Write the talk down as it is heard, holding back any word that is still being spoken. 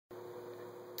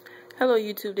Hello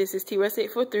YouTube, this is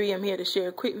TRuss843. I'm here to share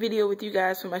a quick video with you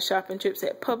guys for my shopping trips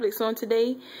at Publix on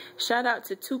today. Shout out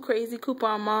to two crazy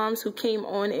coupon moms who came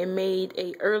on and made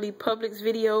a early Publix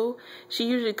video. She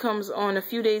usually comes on a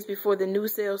few days before the new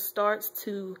sale starts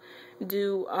to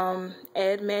do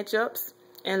ad matchups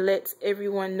and lets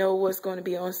everyone know what's going to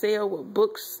be on sale, what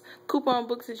books, coupon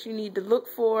books that you need to look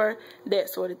for, that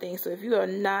sort of thing. So if you are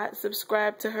not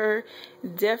subscribed to her,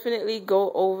 definitely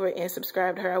go over and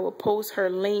subscribe to her. I will post her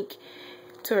link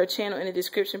to her channel in the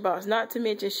description box. Not to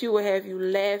mention, she will have you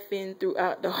laughing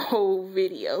throughout the whole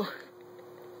video.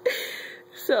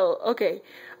 So, okay.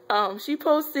 She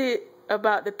posted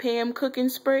about the PAM cooking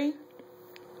spray.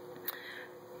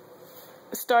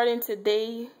 Starting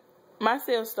today, my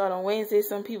sales start on Wednesday.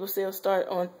 Some people's sales start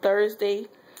on Thursday.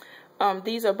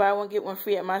 These are buy one get one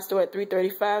free at my store at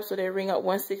 $3.35, so they ring up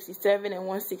 $167 and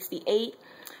 $168.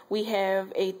 We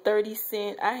have a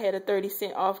 30-cent. I had a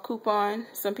 30-cent off coupon.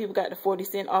 Some people got the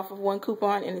 40-cent off of one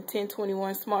coupon in the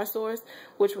 1021 smart stores,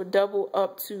 which will double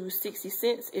up to 60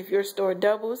 cents if your store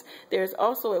doubles. There's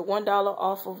also a $1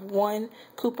 off of one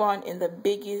coupon in the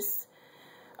biggest.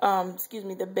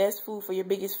 The best food for your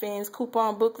biggest fans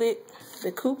coupon booklet.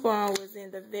 The coupon was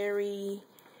in the very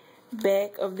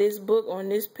back of this book on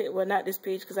this page. Well, not this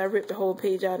page because I ripped the whole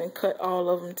page out and cut all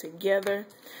of them together.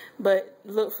 But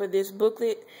look for this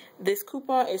booklet. This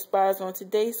coupon expires on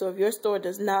today, so if your store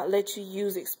does not let you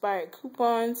use expired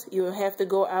coupons, you will have to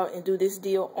go out and do this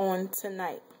deal on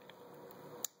tonight.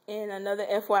 And another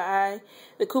FYI,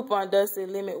 the coupon does say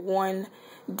limit one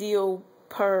deal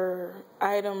per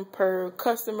item per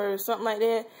customer or something like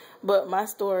that, but my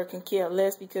store can care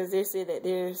less because they said that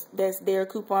that's their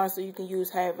coupon, so you can use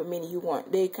however many you want.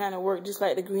 They kind of work just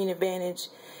like the Green Advantage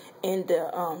and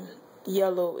the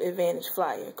Yellow Advantage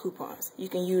flyer coupons. You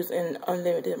can use an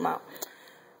unlimited amount.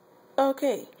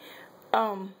 Okay,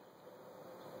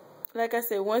 like I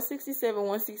said, $167,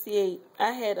 $168.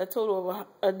 I had a total of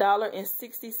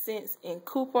 $1.60 in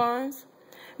coupons,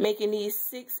 making these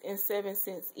 6 and 7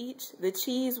 cents each. The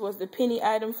cheese was the penny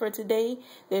item for today.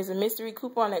 There's a mystery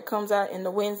coupon that comes out in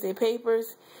the Wednesday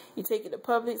papers. You take it to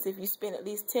Publix. If you spend at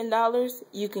least $10,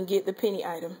 you can get the penny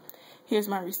item. Here's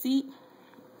my receipt.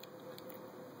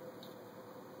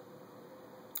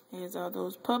 Here's all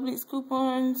those Publix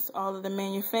coupons, all of the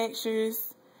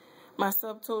manufacturers. My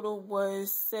subtotal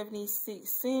was 76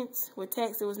 cents. With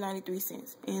tax, it was 93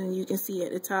 cents. And you can see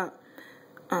at the top,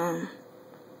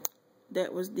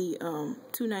 that was the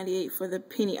 $2.98 for the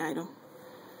penny item.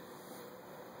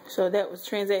 So that was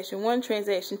transaction 1.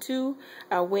 Transaction 2,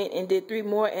 I went and did 3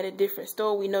 more at a different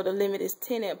store. We know the limit is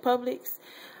 10 at Publix.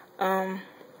 And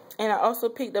I also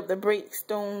picked up the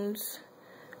Breakstone's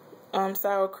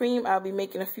sour cream. I'll be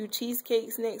making a few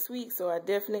cheesecakes next week, so I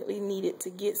definitely needed to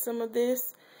get some of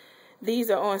this. These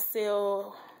are on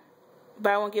sale.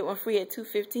 Buy one get one free at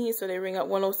 $2.15, so they ring up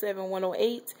 $107,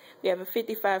 $108. We have a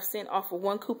 55-cent off of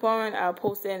one coupon. I'll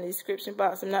post that in the description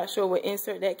box. I'm not sure what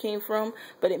insert that came from,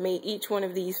 but it made each one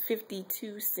of these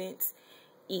 52 cents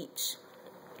each.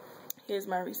 Here's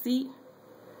my receipt.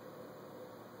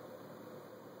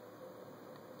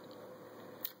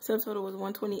 Subtotal was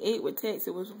 $128. With tax,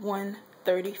 it was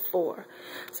 $134.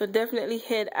 So definitely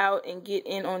head out and get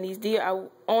in on these deals.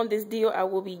 On this deal, I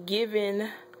will be giving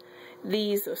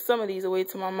some of these away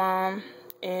to my mom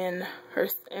and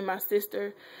my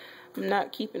sister. I'm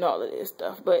not keeping all of this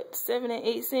stuff, but 7 and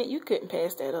 8 cents, you couldn't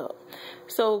pass that up.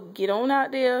 So get on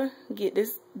out there, get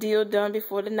this deal done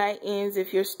before the night ends.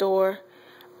 If your store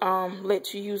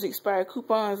lets you use expired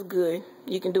coupons, good,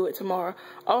 you can do it tomorrow.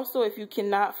 Also, if you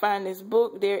cannot find this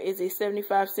book, there is a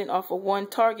 75-cent off of one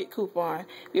Target coupon.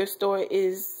 Your store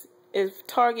if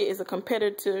Target is a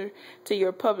competitor to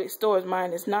your Publix stores,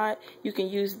 mine is not, you can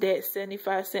use that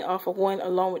 75-cent off of one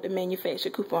along with the manufacturer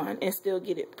coupon and still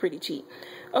get it pretty cheap.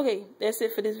 Okay, that's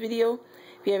it for this video.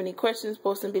 If you have any questions,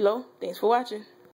 post them below. Thanks for watching.